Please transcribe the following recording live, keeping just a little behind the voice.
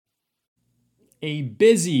A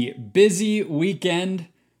busy weekend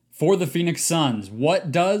for the Phoenix Suns.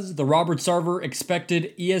 What does the Robert Sarver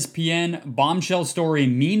expected ESPN bombshell story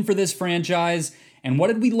mean for this franchise? And what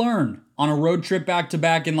did we learn on a road trip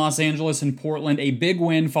back-to-back in Los Angeles and Portland? A big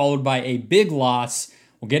win followed by a big loss.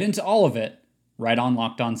 We'll get into all of it right on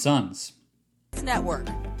Locked On Suns. Network,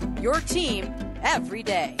 your team every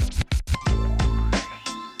day.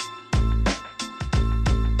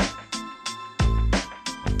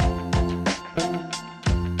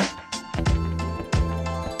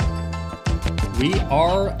 We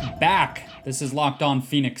are back. This is Locked On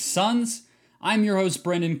Phoenix Suns. I'm your host,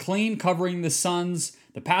 Brendan Clean, covering the Suns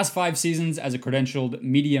the past 5 seasons as a credentialed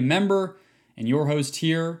media member, and your host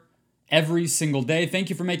here every single day. Thank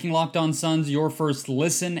you for making Locked On Suns your first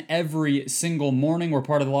listen every single morning. We're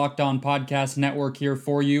part of the Locked On Podcast Network here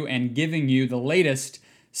for you and giving you the latest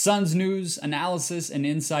Suns news, analysis, and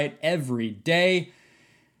insight every day.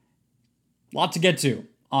 Lot to get to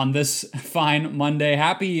on this fine Monday.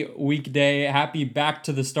 Happy weekday. Happy back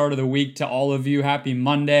to the start of the week to all of you. Happy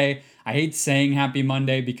Monday. I hate saying happy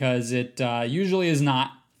Monday because it usually is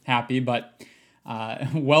not happy, but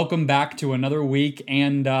welcome back to another week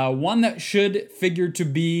and one that should figure to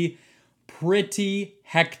be pretty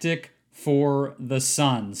hectic for the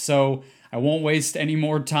Suns. So I won't waste any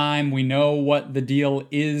more time. We know what the deal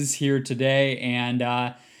is here today, and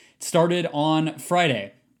it started on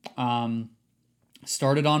Friday.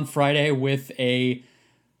 Started on Friday with a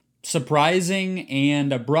surprising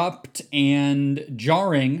and abrupt and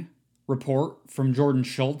jarring report from Jordan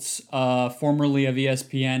Schultz, formerly of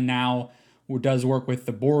ESPN, now who does work with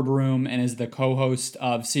the boardroom and is the co-host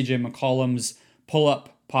of CJ McCollum's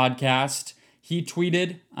Pull-Up podcast. He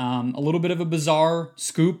tweeted a little bit of a bizarre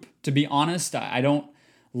scoop, to be honest. I don't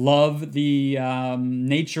love the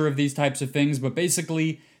nature of these types of things, but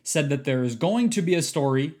basically said that there is going to be a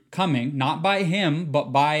story coming, not by him,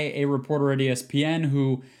 but by a reporter at ESPN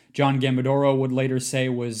who John Gambadoro would later say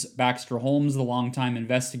was Baxter Holmes, the longtime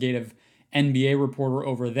investigative NBA reporter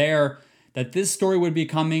over there, that this story would be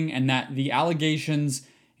coming and that the allegations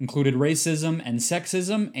included racism and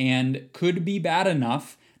sexism and could be bad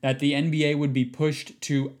enough that the NBA would be pushed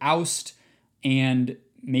to oust and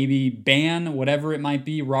maybe ban, whatever it might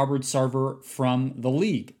be, Robert Sarver from the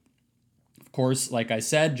league. Of course, like I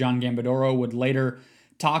said, John Gambadoro would later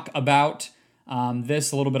talk about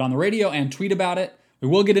this a little bit on the radio and tweet about it. We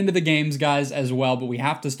will get into the games, guys, as well, but we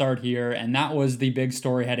have to start here, and that was the big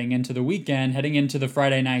story heading into the weekend, heading into the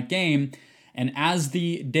Friday night game. And as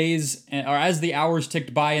the hours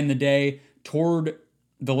ticked by in the day toward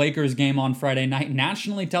the Lakers game on Friday night,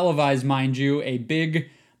 nationally televised, mind you, a big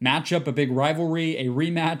matchup, a big rivalry, a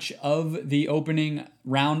rematch of the opening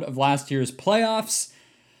round of last year's playoffs,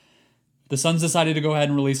 the Suns decided to go ahead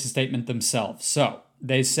and release a statement themselves. So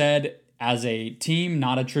they said, as a team,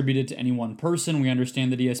 not attributed to any one person, we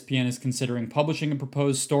understand that ESPN is considering publishing a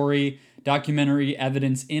proposed story. Documentary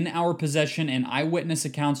evidence in our possession and eyewitness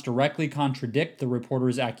accounts directly contradict the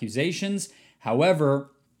reporter's accusations.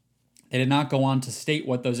 However, they did not go on to state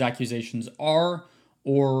what those accusations are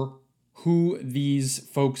or who these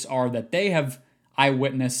folks are that they have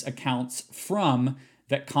eyewitness accounts from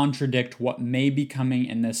that contradict what may be coming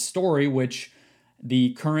in this story, which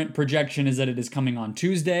the current projection is that it is coming on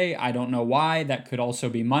Tuesday. I don't know why. That could also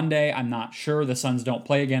be Monday. I'm not sure. The Suns don't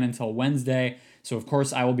play again until Wednesday. So, of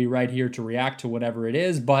course, I will be right here to react to whatever it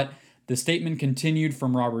is. But the statement continued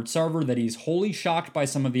from Robert Sarver that he's wholly shocked by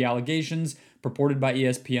some of the allegations purported by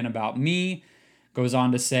ESPN about me. Goes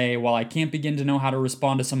on to say, while I can't begin to know how to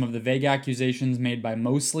respond to some of the vague accusations made by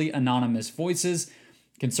mostly anonymous voices,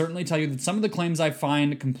 can certainly tell you that some of the claims I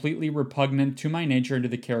find completely repugnant to my nature and to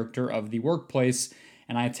the character of the workplace,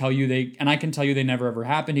 and I can tell you they never ever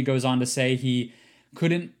happened. He goes on to say he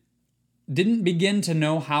didn't begin to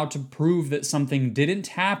know how to prove that something didn't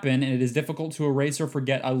happen, and it is difficult to erase or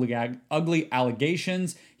forget ugly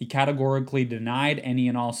allegations. He categorically denied any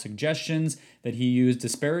and all suggestions that he used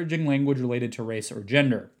disparaging language related to race or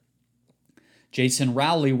gender. Jason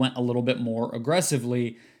Rowley went a little bit more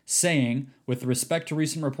aggressively, saying, with respect to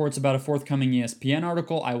recent reports about a forthcoming ESPN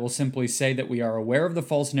article, I will simply say that we are aware of the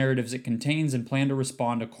false narratives it contains and plan to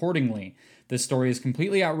respond accordingly. This story is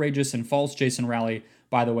completely outrageous and false. Jason Rowley,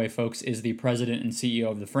 by the way, folks, is the president and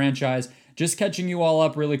CEO of the franchise. Just catching you all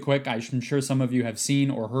up really quick, I'm sure some of you have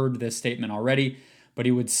seen or heard this statement already, but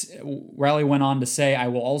Rowley went on to say, I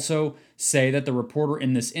will also say that the reporter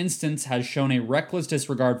in this instance has shown a reckless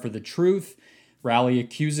disregard for the truth. Rowley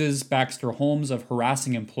accuses Baxter Holmes of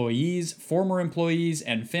harassing employees, former employees,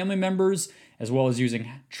 and family members, as well as using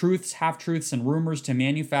truths, half-truths, and rumors to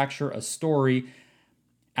manufacture a story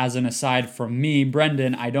as an aside from me,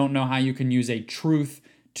 Brendan, I don't know how you can use a truth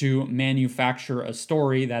to manufacture a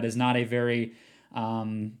story. That is not a very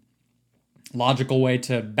logical way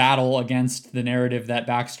to battle against the narrative that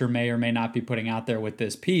Baxter may or may not be putting out there with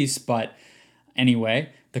this piece. But anyway,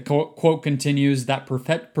 the quote continues that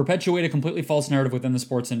perpetuate a completely false narrative within the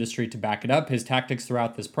sports industry to back it up. His tactics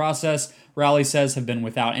throughout this process, Rowley says, have been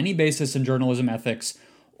without any basis in journalism ethics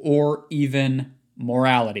or even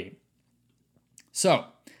morality. So,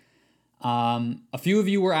 a few of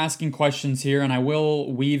you were asking questions here, and I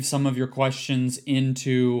will weave some of your questions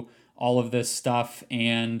into all of this stuff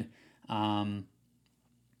and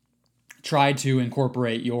try to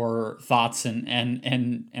incorporate your thoughts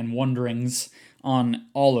and wonderings on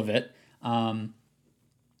all of it. One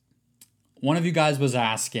of you guys was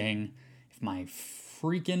asking if my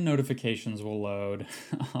freaking notifications will load.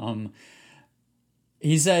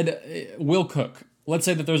 He said, Will Cook, let's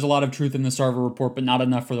say that there's a lot of truth in the Sarver report, but not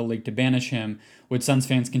enough for the league to banish him. Would Suns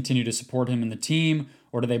fans continue to support him in the team,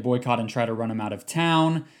 or do they boycott and try to run him out of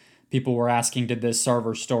town? People were asking, did this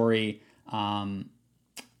Sarver story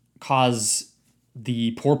cause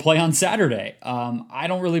the poor play on Saturday? I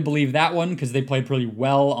don't really believe that one because they played pretty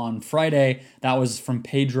well on Friday. That was from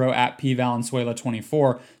Pedro at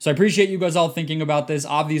pvalenzuela24. So I appreciate you guys all thinking about this.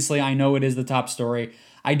 Obviously, I know it is the top story.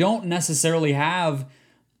 I don't necessarily have...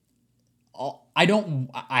 I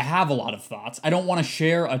have a lot of thoughts. I don't want to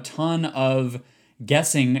share a ton of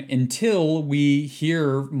guessing until we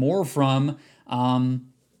hear more from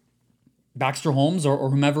Baxter Holmes or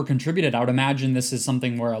whomever contributed. I would imagine this is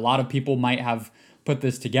something where a lot of people might have put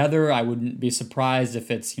this together. I wouldn't be surprised if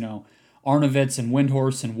it's, Arnovitz and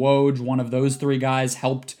Windhorst and Woj, one of those three guys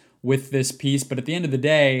helped with this piece. But at the end of the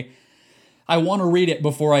day, I want to read it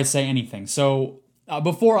before I say anything. So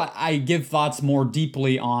before I give thoughts more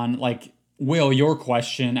deeply on, Will, your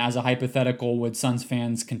question as a hypothetical, would Suns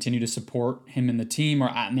fans continue to support him in the team?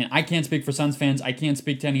 I can't speak for Suns fans. I can't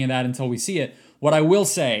speak to any of that until we see it. What I will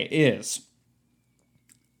say is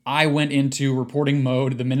I went into reporting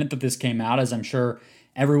mode the minute that this came out, as I'm sure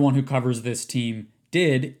everyone who covers this team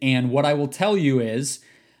did. And what I will tell you is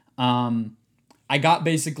I got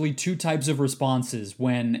basically two types of responses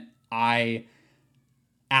when I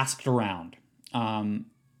asked around.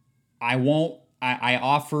 I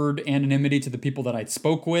offered anonymity to the people that I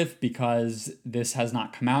spoke with because this has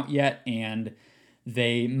not come out yet, and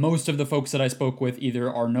most of the folks that I spoke with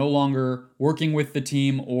either are no longer working with the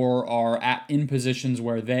team or are in positions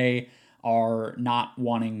where they are not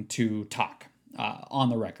wanting to talk on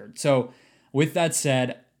the record. So with that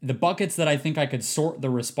said, the buckets that I think I could sort the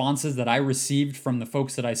responses that I received from the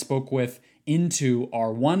folks that I spoke with into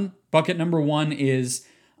are bucket number one is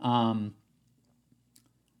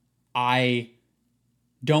I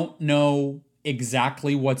don't know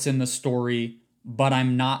exactly what's in the story, but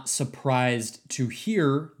I'm not surprised to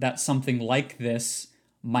hear that something like this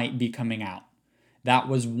might be coming out. That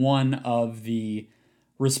was one of the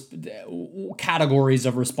categories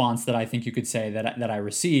of response that I think you could say that I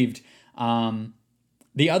received.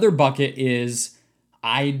 The other bucket is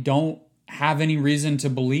I don't have any reason to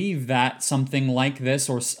believe that something like this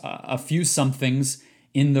or a few somethings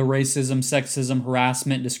in the racism, sexism,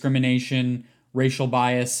 harassment, discrimination, racial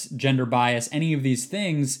bias, gender bias, any of these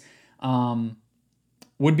things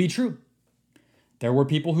would be true. There were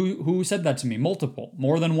people who said that to me,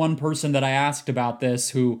 more than one person that I asked about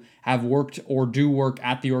this who have worked or do work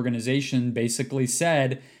at the organization basically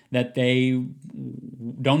said that they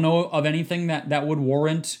don't know of anything that would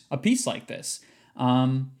warrant a piece like this.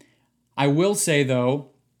 I will say,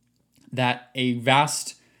 though, that a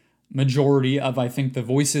vast majority of, I think, the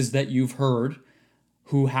voices that you've heard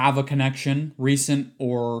who have a connection, recent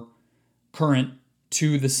or current,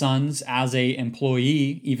 to the Suns as a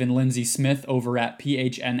employee, even Lindsey Smith over at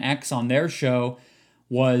PHNX on their show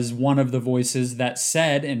was one of the voices that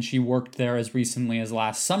said, and she worked there as recently as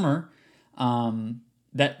last summer,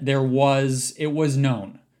 that it was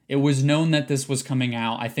known. It was known that this was coming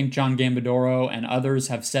out. I think John Gambadoro and others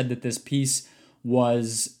have said that this piece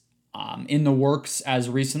was in the works as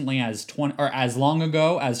recently as as long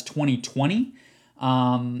ago as 2020.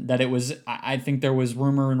 That it was, I think there was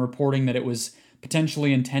rumor and reporting that it was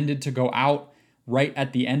potentially intended to go out right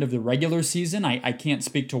at the end of the regular season. I can't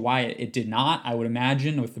speak to why it did not. I would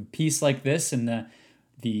imagine with a piece like this and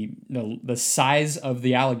the size of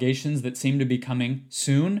the allegations that seem to be coming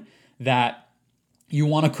soon, that you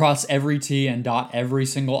want to cross every T and dot every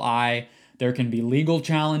single I. There can be legal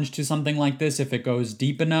challenge to something like this if it goes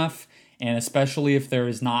deep enough, and especially if there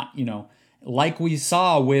is not, like we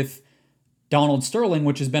saw with Donald Sterling,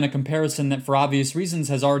 which has been a comparison that for obvious reasons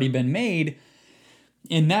has already been made.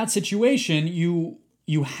 In that situation, you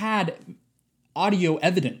you had audio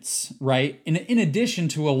evidence, right? In addition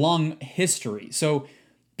to a long history. So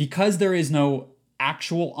because there is no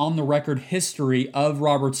actual on-the-record history of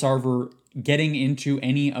Robert Sarver getting into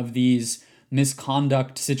any of these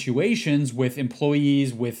misconduct situations with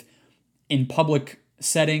employees, in public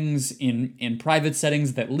settings, in private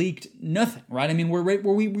settings that leaked, nothing, right? I mean,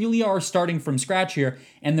 we really are starting from scratch here,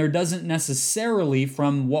 and there doesn't necessarily,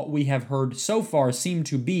 from what we have heard so far, seem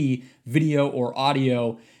to be video or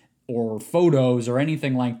audio or photos or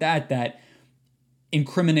anything like that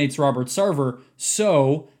incriminates Robert Sarver.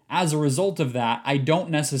 So as a result of that, I don't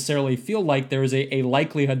necessarily feel like there's a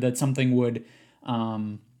likelihood that something would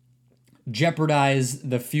jeopardize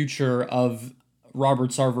the future of Robert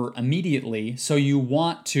Sarver immediately. So you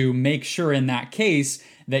want to make sure in that case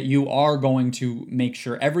that you are going to make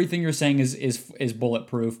sure everything you're saying is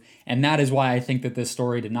bulletproof. And that is why I think that this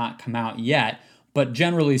story did not come out yet. But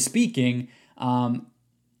generally speaking,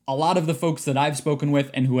 a lot of the folks that I've spoken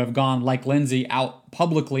with and who have gone, like Lindsay, out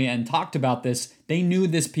publicly and talked about this, they knew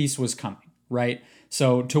this piece was coming, right?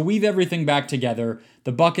 So to weave everything back together,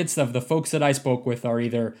 the buckets of the folks that I spoke with are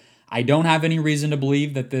either, I don't have any reason to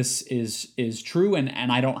believe that this is true,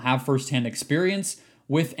 and I don't have firsthand experience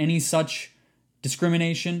with any such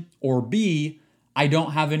discrimination, or B, I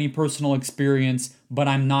don't have any personal experience, but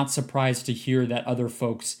I'm not surprised to hear that other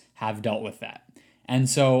folks have dealt with that. And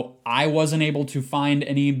so I wasn't able to find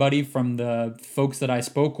anybody from the folks that I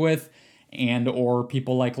spoke with and or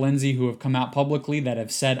people like Lindsay who have come out publicly that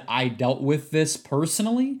have said I dealt with this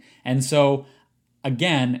personally. And so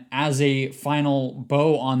again, as a final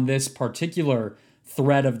bow on this particular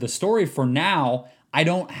thread of the story, for now, I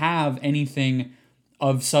don't have anything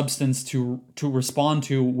of substance to respond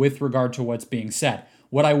to with regard to what's being said.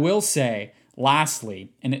 What I will say,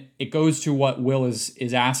 lastly, and it goes to what Will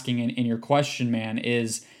is asking in your question, man,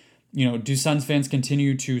 is, do Suns fans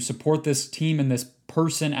continue to support this team and this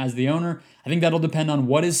person as the owner? I think that'll depend on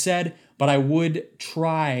what is said, but I would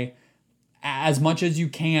try as much as you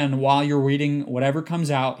can while you're reading whatever comes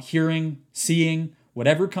out, hearing, seeing,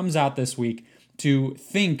 whatever comes out this week, to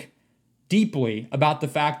think deeply about the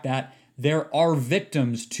fact that there are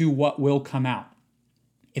victims to what will come out.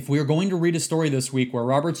 If we are going to read a story this week where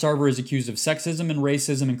Robert Sarver is accused of sexism and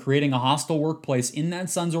racism and creating a hostile workplace in that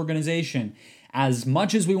Suns organization, as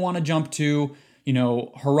much as we want to jump to,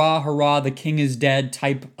 hurrah, hurrah, the king is dead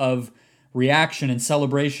type of reaction and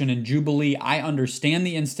celebration and jubilee, I understand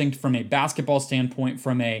the instinct from a basketball standpoint,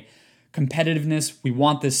 from a competitiveness. We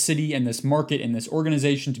want this city and this market and this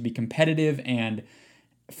organization to be competitive and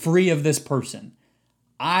free of this person.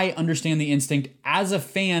 I understand the instinct as a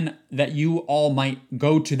fan that you all might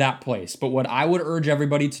go to that place. But what I would urge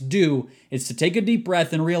everybody to do is to take a deep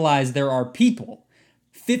breath and realize there are people,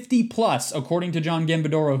 50 plus, according to John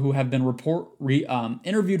Gambadoro, who have been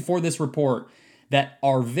interviewed for this report, that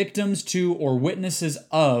are victims to or witnesses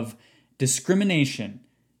of discrimination,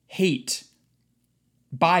 hate,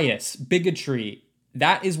 bias, bigotry.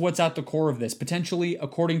 That is what's at the core of this. Potentially,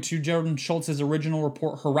 according to Jordan Schultz's original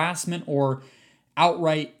report, harassment or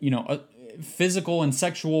outright, physical and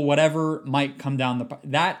sexual, whatever might come down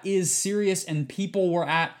that is serious, and people were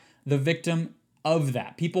at the victim of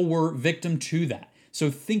that. People were victim to that.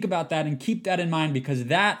 So think about that and keep that in mind, because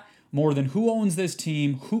that, more than who owns this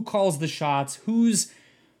team, who calls the shots, who's,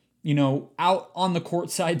 out on the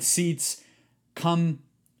courtside seats come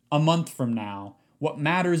a month from now, what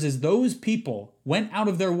matters is those people went out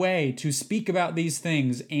of their way to speak about these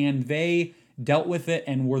things, and they dealt with it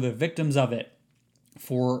and were the victims of it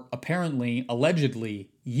for apparently, allegedly,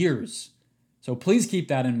 years. So please keep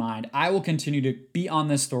that in mind. I will continue to be on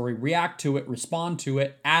this story, react to it, respond to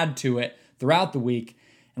it, add to it throughout the week.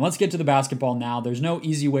 And let's get to the basketball now. There's no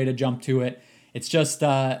easy way to jump to it. It's just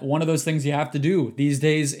one of those things you have to do these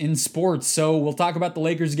days in sports. So we'll talk about the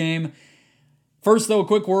Lakers game. First, though, a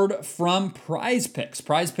quick word from Prize Picks.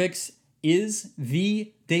 Prize Picks is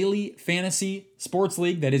the daily fantasy sports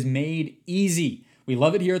league that is made easy. We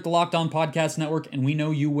love it here at the Locked On Podcast Network, and we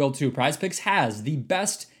know you will too. Prize Picks has the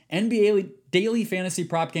best NBA daily fantasy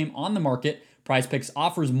prop game on the market. Prize Picks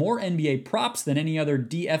offers more NBA props than any other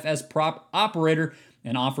DFS prop operator,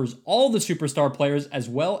 and offers all the superstar players as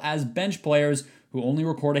well as bench players who only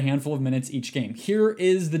record a handful of minutes each game. Here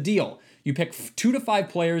is the deal. You pick 2 to 5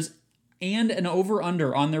 players and an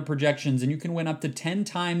over-under on their projections, and you can win up to 10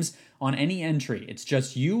 times on any entry. It's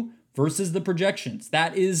just you versus the projections.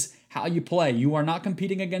 That is how you play. You are not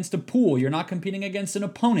competing against a pool. You're not competing against an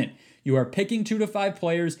opponent. You are picking 2 to 5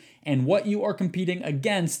 players, and what you are competing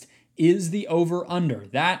against is the over-under.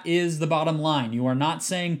 That is the bottom line. You are not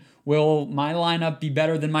saying, will my lineup be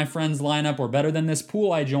better than my friend's lineup or better than this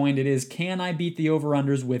pool I joined? It is, can I beat the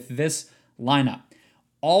over-unders with this lineup?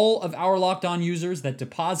 All of our Locked On users that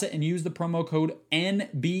deposit and use the promo code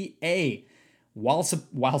NBA while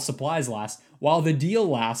supplies last, while the deal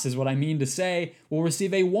lasts is what I mean to say, will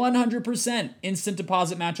receive a 100% instant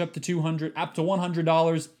deposit match up to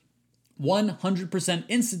 $100. 100%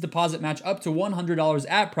 instant deposit match up to $100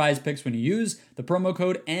 at Prize Picks when you use the promo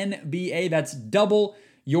code NBA. That's double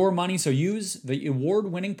your money. So use the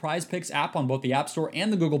award-winning Prize Picks app on both the App Store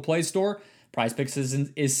and the Google Play Store. Prize Picks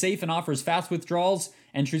is safe and offers fast withdrawals.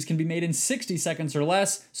 Entries can be made in 60 seconds or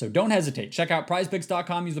less, so don't hesitate. Check out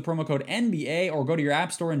prizepicks.com, use the promo code NBA, or go to your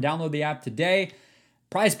App Store and download the app today.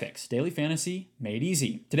 Prize Picks, daily fantasy made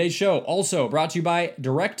easy. Today's show also brought to you by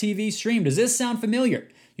DirecTV Stream. Does this sound familiar?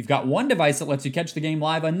 You've got one device that lets you catch the game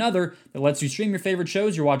live, another that lets you stream your favorite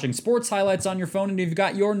shows. You're watching sports highlights on your phone, and you've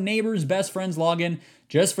got your neighbor's best friend's login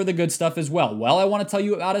just for the good stuff as well. Well, I want to tell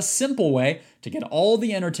you about a simple way to get all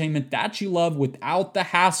the entertainment that you love without the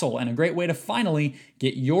hassle, and a great way to finally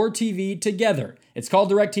get your TV together. It's called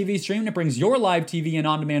DirecTV Stream, and it brings your live TV and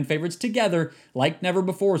on-demand favorites together like never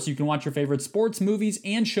before, so you can watch your favorite sports, movies,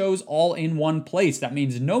 and shows all in one place. That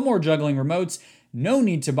means no more juggling remotes, no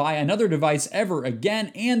need to buy another device ever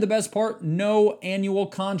again, and the best part, no annual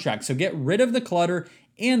contract. So get rid of the clutter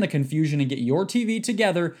and the confusion and get your TV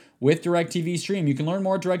together with DirecTV Stream. You can learn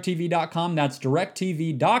more at directtv.com. That's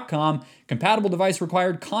directtv.com. Compatible device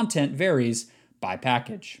required. Content varies by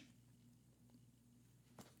package.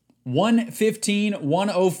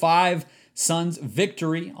 115-105 Suns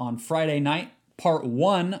victory on Friday night. Part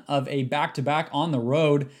one of a back-to-back on the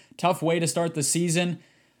road. Tough way to start the season.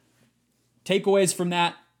 Takeaways from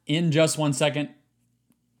that in just 1 second.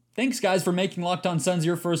 Thanks, guys, for making Locked On Suns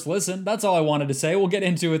your first listen. That's all I wanted to say. We'll get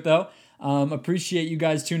into it, though. Appreciate you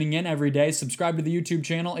guys tuning in every day. Subscribe to the YouTube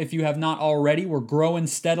channel if you have not already. We're growing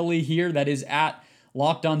steadily here. That is at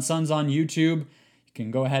Locked On Suns on YouTube. You can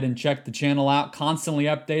go ahead and check the channel out. Constantly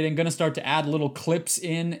updating. Going to start to add little clips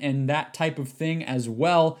in and that type of thing as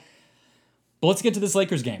well. But let's get to this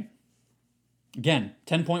Lakers game. Again,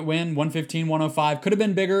 10-point win, 115-105. Could have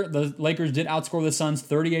been bigger. The Lakers did outscore the Suns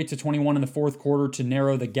 38-21 in the fourth quarter to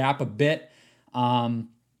narrow the gap a bit. I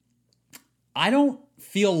don't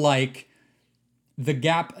feel like the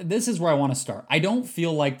gap, this is where I want to start. I don't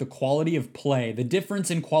feel like the quality of play, the difference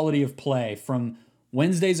in quality of play from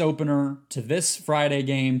Wednesday's opener to this Friday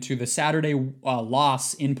game to the Saturday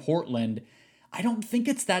loss in Portland, I don't think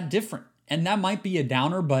it's that different. And that might be a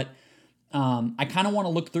downer, but I kind of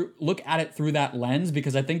want to look at it through that lens,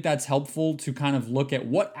 because I think that's helpful to kind of look at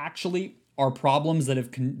what actually are problems that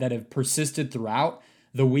have persisted throughout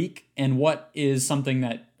the week, and what is something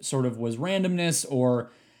that sort of was randomness or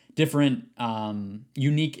different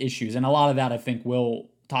unique issues. And a lot of that I think we'll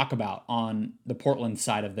talk about on the Portland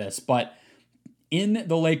side of this. But in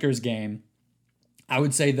the Lakers game, I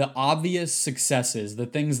would say the obvious successes, the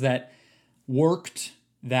things that worked,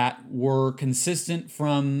 that were consistent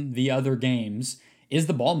from the other games, is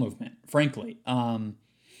the ball movement, frankly.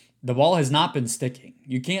 The ball has not been sticking.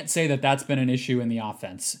 You can't say that that's been an issue in the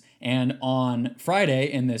offense. And on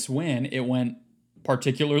Friday in this win, it went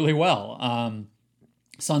particularly well.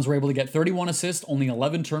 Suns were able to get 31 assists, only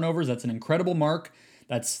 11 turnovers. That's an incredible mark.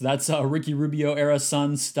 That's Ricky Rubio era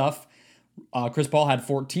Suns stuff. Chris Paul had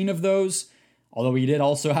 14 of those, although he did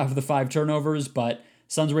also have the 5 turnovers. But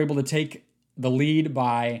Suns were able to take the lead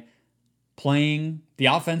by playing the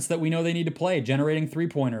offense that we know they need to play, generating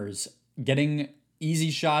three-pointers, getting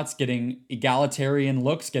easy shots, getting egalitarian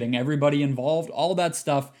looks, getting everybody involved. All that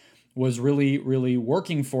stuff was really, really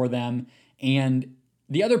working for them. And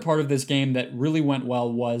the other part of this game that really went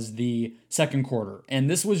well was the second quarter. And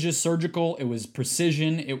this was just surgical. It was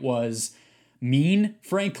precision. It was mean,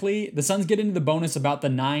 frankly. The Suns get into the bonus about the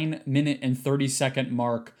 9-minute and 30-second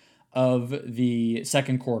mark of the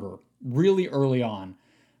second quarter, really early on.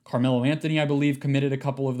 Carmelo Anthony, I believe, committed a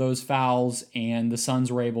couple of those fouls, and the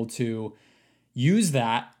Suns were able to use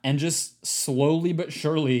that and just slowly but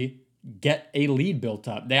surely get a lead built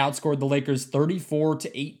up. They outscored the Lakers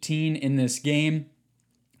 34-18 in this game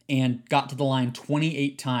and got to the line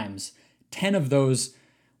 28 times. 10 of those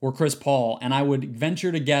were Chris Paul, and I would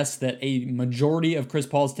venture to guess that a majority of Chris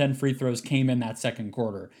Paul's 10 free throws came in that second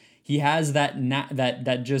quarter. He has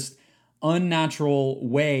that just unnatural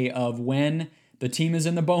way of, when the team is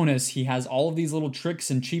in the bonus, he has all of these little tricks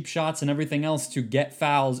and cheap shots and everything else to get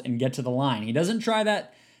fouls and get to the line. He doesn't try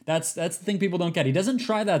that. That's the thing people don't get. He doesn't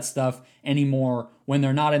try that stuff anymore when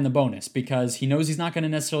they're not in the bonus, because he knows he's not going to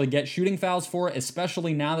necessarily get shooting fouls for it,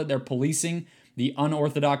 especially now that they're policing the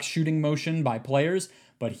unorthodox shooting motion by players,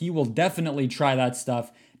 but he will definitely try that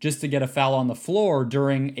stuff just to get a foul on the floor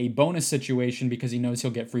during a bonus situation because he knows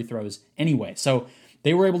he'll get free throws anyway. So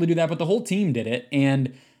they were able to do that, but the whole team did it,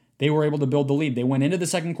 and they were able to build the lead. They went into the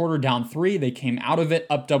second quarter down 3. They came out of it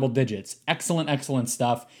up double digits. Excellent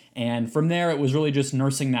stuff. And from there, it was really just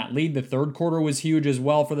nursing that lead. The third quarter was huge as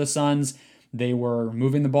well for the Suns. They were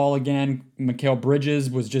moving the ball again. Mikal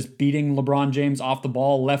Bridges was just beating LeBron James off the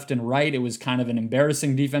ball left and right. It was kind of an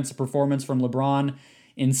embarrassing defensive performance from LeBron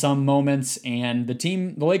in some moments. And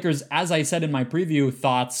the Lakers, as I said in my preview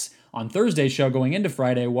thoughts on Thursday's show going into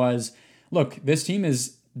Friday, was, look, this team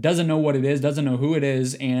doesn't know what it is, doesn't know who it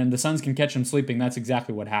is, and the Suns can catch them sleeping. That's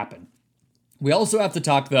exactly what happened. We also have to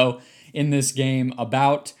talk, though, in this game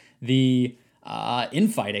about the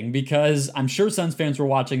infighting, because I'm sure Suns fans were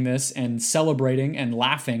watching this and celebrating and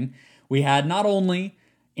laughing. We had not only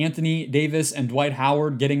Anthony Davis and Dwight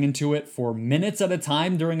Howard getting into it for minutes at a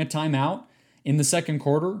time during a timeout in the second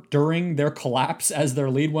quarter during their collapse as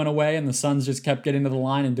their lead went away and the Suns just kept getting to the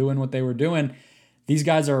line and doing what they were doing. These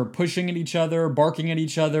guys are pushing at each other, barking at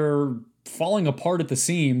each other, falling apart at the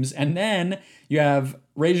seams. And then you have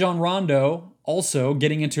Rajon Rondo also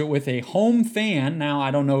getting into it with a home fan. Now,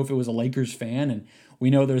 I don't know if it was a Lakers fan, and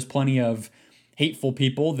we know there's plenty of hateful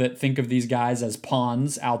people that think of these guys as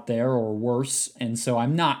pawns out there or worse. And so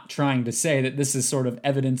I'm not trying to say that this is sort of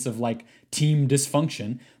evidence of like team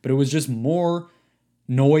dysfunction, but it was just more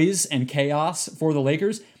noise and chaos for the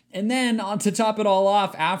Lakers. And then to top it all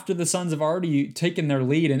off, after the Suns have already taken their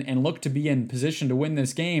lead and look to be in position to win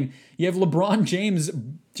this game, you have LeBron James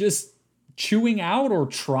just chewing out or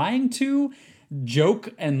trying to joke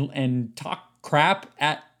and talk crap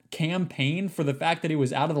at Cam Payne for the fact that he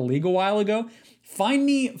was out of the league a while ago. Find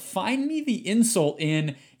me the insult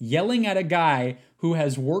in yelling at a guy who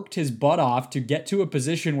has worked his butt off to get to a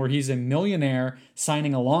position where he's a millionaire,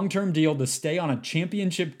 signing a long-term deal to stay on a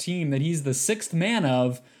championship team that he's the sixth man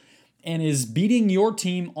of, and is beating your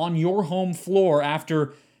team on your home floor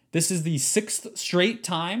after this is the 6th straight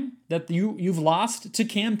time that you've lost to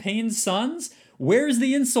Cam Payne's Suns. Where's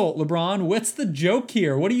the insult, LeBron? What's the joke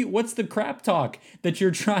here? What's the crap talk that you're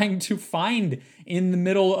trying to find in the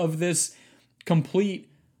middle of this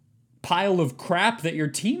complete pile of crap that your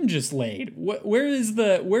team just laid? Where's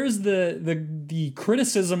the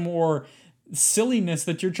criticism or silliness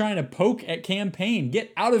that you're trying to poke at Cam Payne?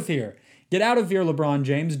 Get out of here. Get out of here, LeBron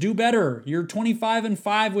James. Do better. You're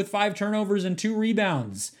 25-5 with 5 turnovers and 2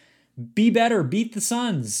 rebounds. Be better. Beat the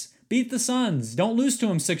Suns. Beat the Suns. Don't lose to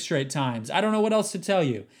them 6 straight times. I don't know what else to tell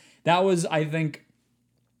you. That was, I think,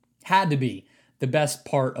 had to be the best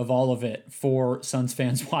part of all of it for Suns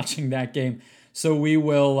fans watching that game. So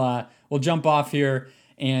we'll jump off here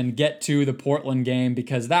and get to the Portland game,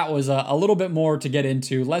 because that was a little bit more to get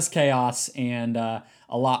into, less chaos and a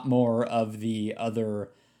lot more of the other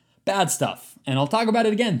bad stuff. And I'll talk about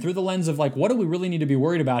it again through the lens of like, what do we really need to be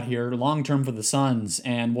worried about here long-term for the Suns?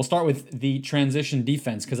 And we'll start with the transition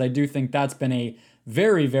defense, because I do think that's been a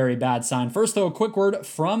very, very bad sign. First, though, a quick word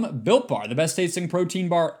from Built Bar, the best tasting protein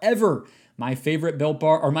bar ever. My favorite Built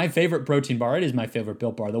Bar, or my favorite protein bar. It is my favorite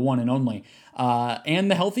Built Bar, the one and only.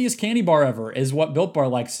 And the healthiest candy bar ever is what Built Bar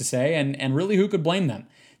likes to say. And really, who could blame them?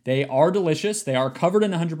 They are delicious. They are covered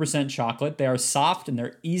in 100% chocolate. They are soft and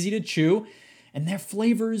they're easy to chew. And their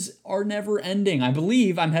flavors are never ending. I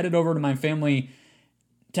believe I'm headed over to my family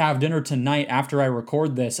to have dinner tonight after I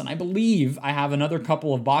record this. And I believe I have another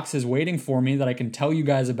couple of boxes waiting for me that I can tell you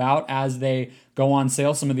guys about as they go on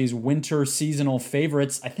sale. Some of these winter seasonal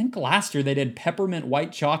favorites. I think last year they did peppermint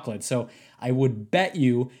white chocolate. So I would bet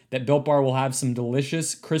you that Built Bar will have some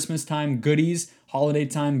delicious Christmas time goodies, holiday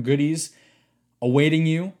time goodies awaiting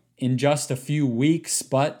you in just a few weeks.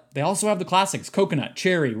 But they also have the classics: coconut,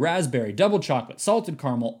 cherry, raspberry, double chocolate, salted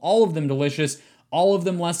caramel, all of them delicious, all of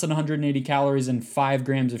them less than 180 calories and 5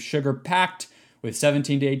 grams of sugar, packed with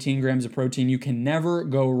 17 to 18 grams of protein. You can never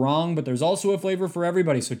go wrong, but there's also a flavor for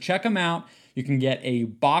everybody. So check them out. You can get a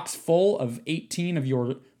box full of 18 of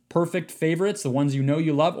your perfect favorites, the ones you know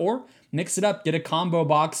you love, or mix it up, get a combo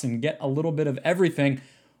box and get a little bit of everything.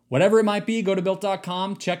 Whatever it might be, go to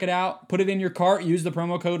Built.com, check it out, put it in your cart, use the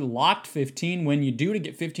promo code LOCKED15 when you do to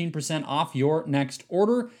get 15% off your next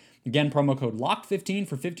order. Again, promo code LOCKED15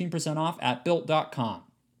 for 15% off at Built.com.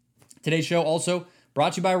 Today's show also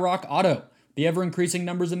brought to you by Rock Auto. The ever-increasing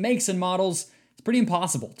numbers of makes and models, it's pretty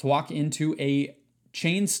impossible to walk into a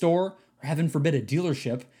chain store, or heaven forbid a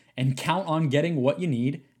dealership, and count on getting what you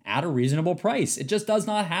need at a reasonable price. It just does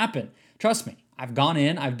not happen. Trust me, I've gone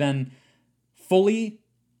in, I've been fully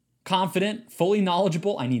confident, fully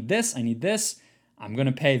knowledgeable. I need this, I'm going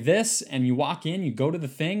to pay this. And you walk in, you go to the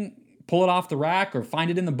thing, pull it off the rack or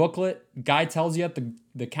find it in the booklet. Guy tells you at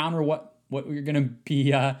the counter what you're going to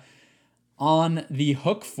be on the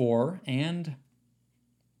hook for, and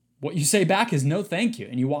what you say back is no thank you.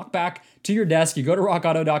 And you walk back to your desk, you go to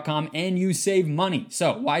rockauto.com, and you save money.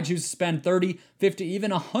 So why choose to spend 30, 50,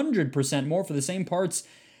 even 100% more for the same parts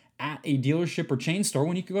at a dealership or chain store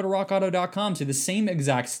when you can go to rockauto.com, see the same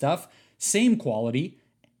exact stuff, same quality,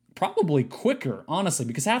 probably quicker, honestly,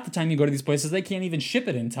 because half the time you go to these places, they can't even ship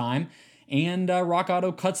it in time. And Rock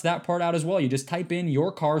Auto cuts that part out as well. You just type in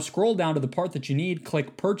your car, scroll down to the part that you need,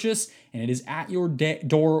 click purchase, and it is at your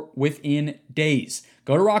door within days.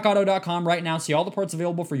 Go to rockauto.com right now, see all the parts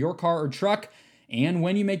available for your car or truck. And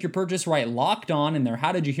when you make your purchase, write Locked On in their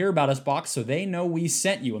How Did You Hear About Us box so they know we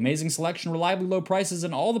sent you. Amazing selection, reliably low prices,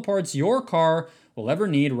 and all the parts your car will ever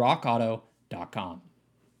need. rockauto.com.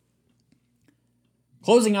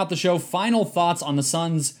 Closing out the show, final thoughts on the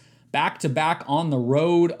Suns back-to-back on the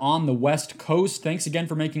road on the West Coast. Thanks again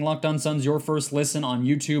for making Locked On Suns your first listen on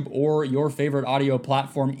YouTube or your favorite audio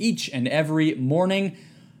platform each and every morning.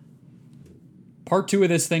 Part 2 of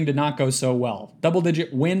this thing did not go so well.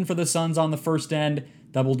 Double-digit win for the Suns on the first end,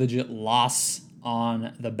 double-digit loss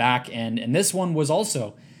on the back end. And this one was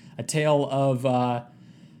also a tale of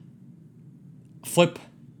flip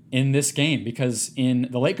in this game, because in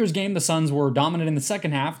the Lakers game, the Suns were dominant in the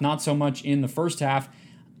second half, not so much in the first half.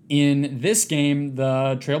 In this game,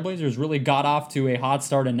 the Trailblazers really got off to a hot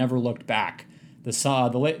start and never looked back.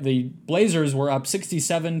 The Blazers were up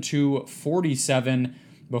 67-47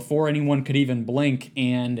 before anyone could even blink,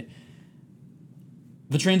 and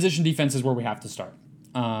the transition defense is where we have to start.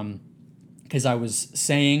 Because I was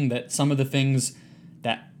saying that some of the things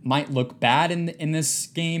that might look bad in this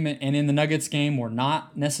game and in the Nuggets game were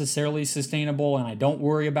not necessarily sustainable, and I don't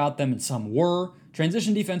worry about them, and some were.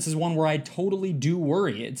 Transition defense is one where I totally do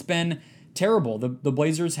worry. It's been terrible. The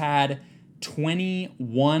Blazers had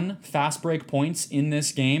 21 fast break points in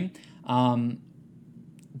this game.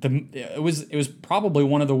 It was probably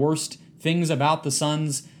one of the worst things about the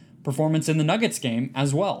Suns' performance in the Nuggets game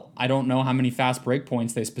as well. I don't know how many fast break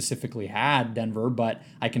points they specifically had, Denver, but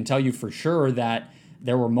I can tell you for sure that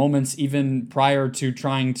there were moments even prior to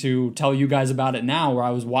trying to tell you guys about it now where I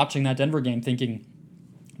was watching that Denver game thinking,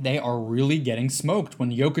 they are really getting smoked.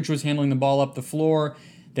 When Jokic was handling the ball up the floor,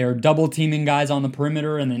 they're double teaming guys on the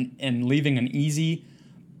perimeter and leaving an easy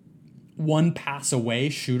one pass away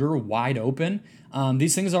shooter wide open.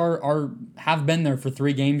 These things have been there for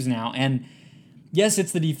 3 games now. And yes,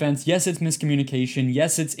 it's the defense. Yes, it's miscommunication.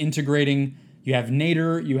 Yes, it's integrating. You have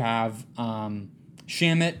Nader, you have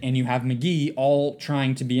Shamet, and you have McGee all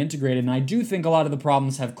trying to be integrated. And I do think a lot of the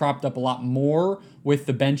problems have cropped up a lot more with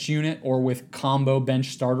the bench unit or with combo bench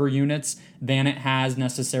starter units than it has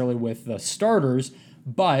necessarily with the starters.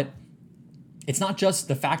 But it's not just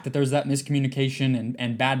the fact that there's that miscommunication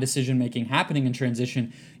and bad decision-making happening in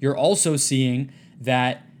transition. You're also seeing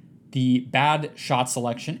that the bad shot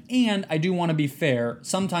selection, and I do want to be fair,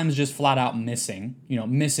 sometimes just flat out missing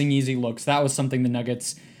easy looks. That was something the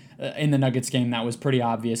Nuggets, in the Nuggets game, that was pretty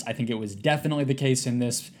obvious. I think it was definitely the case in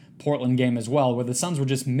this Portland game as well, where the Suns were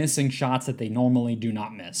just missing shots that they normally do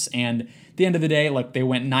not miss. And at the end of the day, they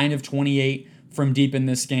went 9 of 28 from deep in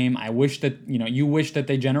this game. I wish that, you wish that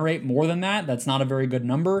they generate more than that. That's not a very good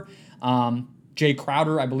number. Jay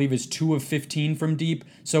Crowder, I believe, is 2 of 15 from deep.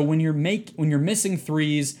 So when you're missing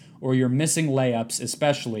threes or you're missing layups,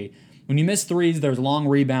 especially, when you miss threes, there's long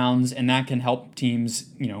rebounds, and that can help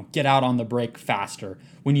teams, get out on the break faster.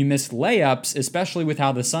 When you miss layups, especially with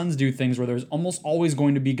how the Suns do things, where there's almost always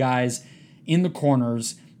going to be guys in the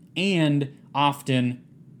corners and often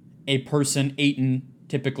a person, Ayton,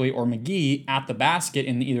 typically, or McGee at the basket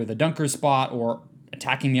in either the dunker spot or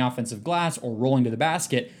attacking the offensive glass or rolling to the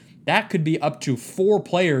basket, that could be up to 4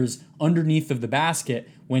 players underneath of the basket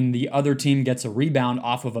when the other team gets a rebound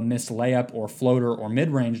off of a missed layup or floater or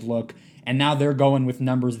mid-range look, and now they're going with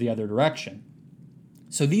numbers the other direction.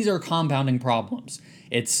 So these are compounding problems.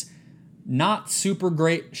 It's not super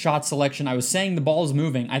great shot selection. I was saying the ball is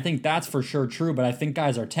moving. I think that's for sure true, but I think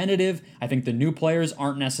guys are tentative. I think the new players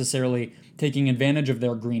aren't necessarily taking advantage of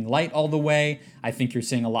their green light all the way. I think you're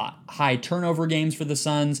seeing a lot high turnover games for the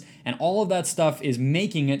Suns, and all of that stuff is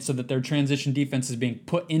making it so that their transition defense is being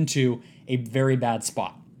put into a very bad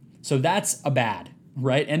spot. So that's a bad,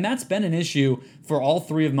 right? And that's been an issue for all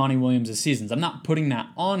 3 of Monty Williams' seasons. I'm not putting that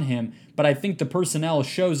on him, but I think the personnel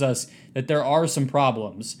shows us that there are some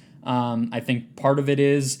problems. I think part of it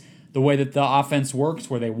is the way that the offense works,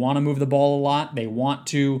 where they want to move the ball a lot. They want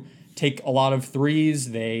to take a lot of threes.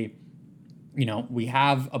 We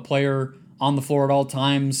have a player on the floor at all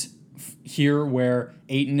times here where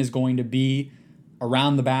Ayton is going to be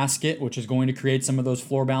around the basket, which is going to create some of those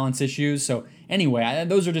floor balance issues. So anyway,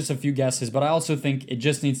 those are just a few guesses, but I also think it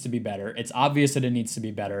just needs to be better. It's obvious that it needs to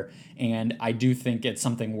be better, and I do think it's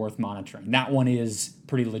something worth monitoring. That one is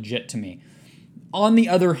pretty legit to me. On the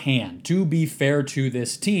other hand, to be fair to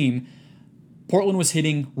this team, Portland was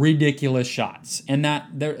hitting ridiculous shots, and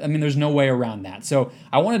there's no way around that. So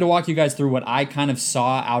I wanted to walk you guys through what I kind of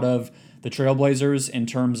saw out of the Trailblazers in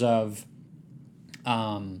terms of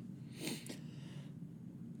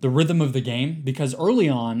the rhythm of the game, because early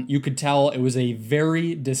on you could tell it was a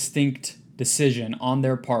very distinct decision on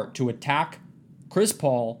their part to attack Chris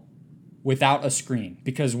Paul without a screen.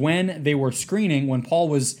 Because when they were screening, when Paul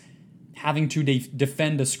was having to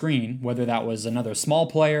defend a screen, whether that was another small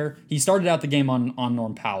player, he started out the game on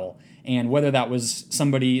Norm Powell, and whether that was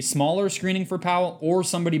somebody smaller screening for Powell or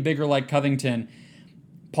somebody bigger like Covington,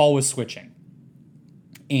 Paul was switching.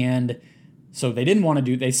 And so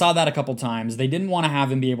they saw that a couple times. They didn't want to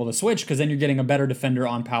have him be able to switch because then you're getting a better defender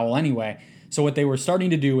on Powell anyway. So what they were starting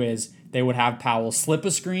to do is they would have Powell slip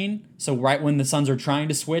a screen. So right when the Suns are trying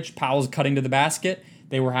to switch, Powell's cutting to the basket.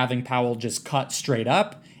 They were having Powell just cut straight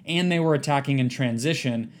up, and they were attacking in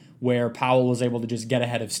transition where Powell was able to just get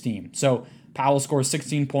ahead of steam. So Powell scores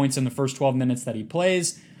 16 points in the first 12 minutes that he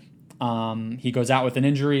plays. He goes out with an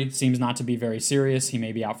injury, seems not to be very serious. He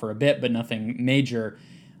may be out for a bit, but nothing major.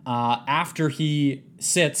 After he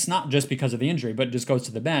sits, not just because of the injury, but just goes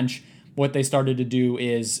to the bench, what they started to do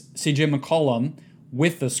is CJ McCollum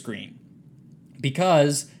with the screen.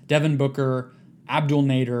 Because Devin Booker, Abdul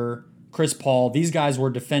Nader, Chris Paul, these guys were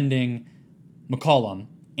defending McCollum,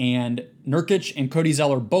 and Nurkic and Cody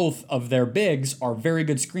Zeller, both of their bigs, are very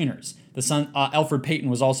good screeners. Elfrid Payton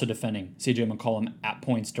was also defending CJ McCollum at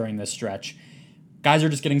points during this stretch. Guys are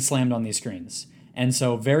just getting slammed on these screens. And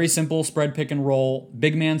so very simple spread pick and roll,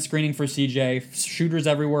 big man screening for CJ, shooters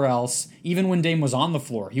everywhere else. Even when Dame was on the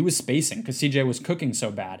floor, he was spacing because CJ was cooking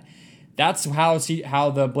so bad. That's how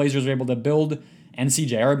the Blazers were able to build, and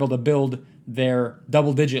CJ are able to build their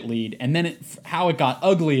double-digit lead. And then how it got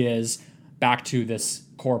ugly is back to this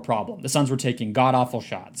core problem. The Suns were taking god-awful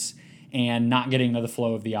shots and not getting into the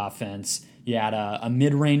flow of the offense. You had a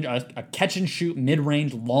mid-range, a catch-and-shoot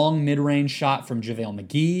mid-range, long mid-range shot from JaVale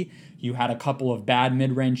McGee. You had a couple of bad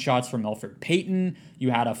mid-range shots from Elfrid Payton. You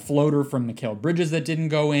had a floater from Mikal Bridges that didn't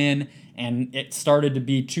go in, and it started to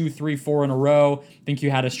be 2, 3, 4 in a row. I think you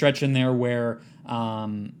had a stretch in there where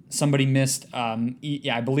somebody missed,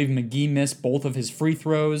 I believe McGee missed both of his free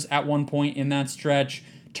throws at one point in that stretch,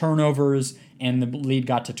 turnovers, and the lead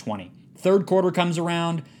got to 20. Third quarter comes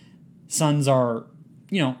around. Suns are,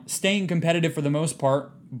 staying competitive for the most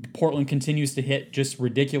part. Portland continues to hit just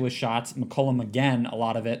ridiculous shots. McCollum again, a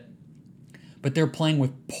lot of it. But they're playing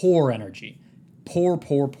with poor energy.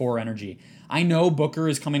 Poor energy. I know Booker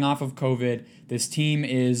is coming off of COVID. This team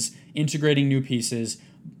is integrating new pieces.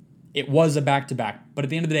 It was a back-to-back. But at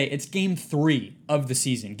the end of the day, it's game 3 of the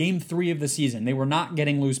season. Game 3 of the season. They were not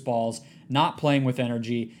getting loose balls, not playing with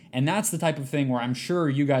energy. And that's the type of thing where I'm sure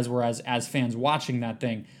you guys were, as fans watching that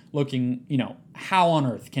thing, looking, how on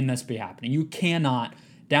earth can this be happening? You cannot,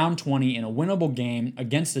 down 20 in a winnable game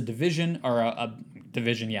against a division, or a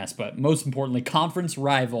division, yes, but most importantly, conference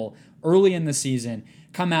rival early in the season,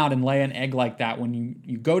 come out and lay an egg like that. When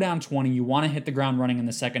you go down 20, you want to hit the ground running in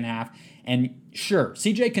the second half. And sure,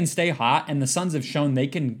 CJ can stay hot, and the Suns have shown they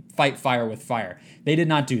can fight fire with fire. They did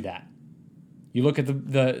not do that. You look at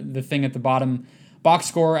the thing at the bottom, box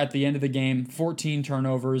score at the end of the game, 14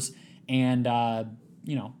 turnovers, and,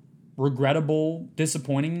 regrettable,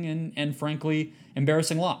 disappointing, and frankly,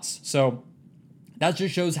 embarrassing loss. So that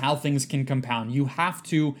just shows how things can compound. You have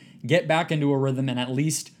to get back into a rhythm and at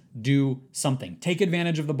least do something. Take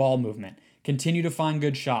advantage of the ball movement. Continue to find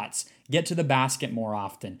good shots. Get to the basket more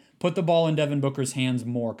often. Put the ball in Devin Booker's hands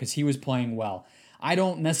more because he was playing well. I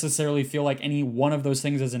don't necessarily feel like any one of those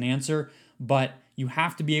things is an answer, but you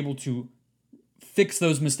have to be able to fix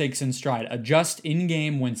those mistakes in stride. Adjust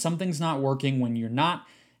in-game when something's not working, when you're not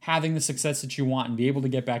having the success that you want, and be able to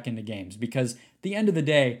get back into games. Because at the end of the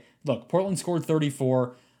day, look, Portland scored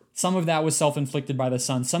 34. Some of that was self-inflicted by the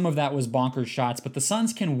Suns. Some of that was bonkers shots. But the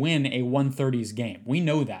Suns can win a 130s game. We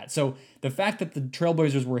know that. So the fact that the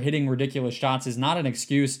Trailblazers were hitting ridiculous shots is not an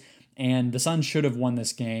excuse, and the Suns should have won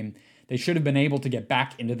this game. They should have been able to get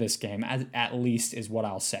back into this game, at least is what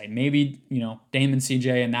I'll say. Maybe, Dame and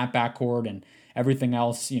CJ and that backcourt and everything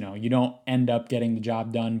else, you don't end up getting the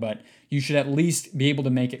job done, but you should at least be able to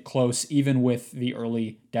make it close even with the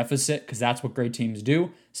early deficit, because that's what great teams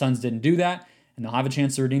do. Suns didn't do that, and they'll have a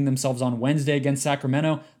chance to redeem themselves on Wednesday against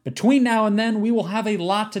Sacramento. Between now and then, we will have a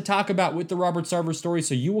lot to talk about with the Robert Sarver story,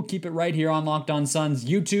 so you will keep it right here on Locked On Suns,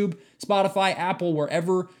 YouTube, Spotify, Apple,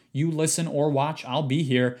 wherever you listen or watch. I'll be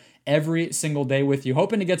here every single day with you,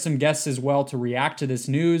 hoping to get some guests as well to react to this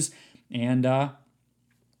news and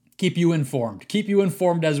keep you informed. Keep you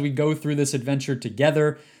informed as we go through this adventure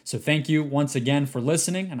together. So thank you once again for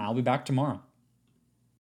listening, and I'll be back tomorrow.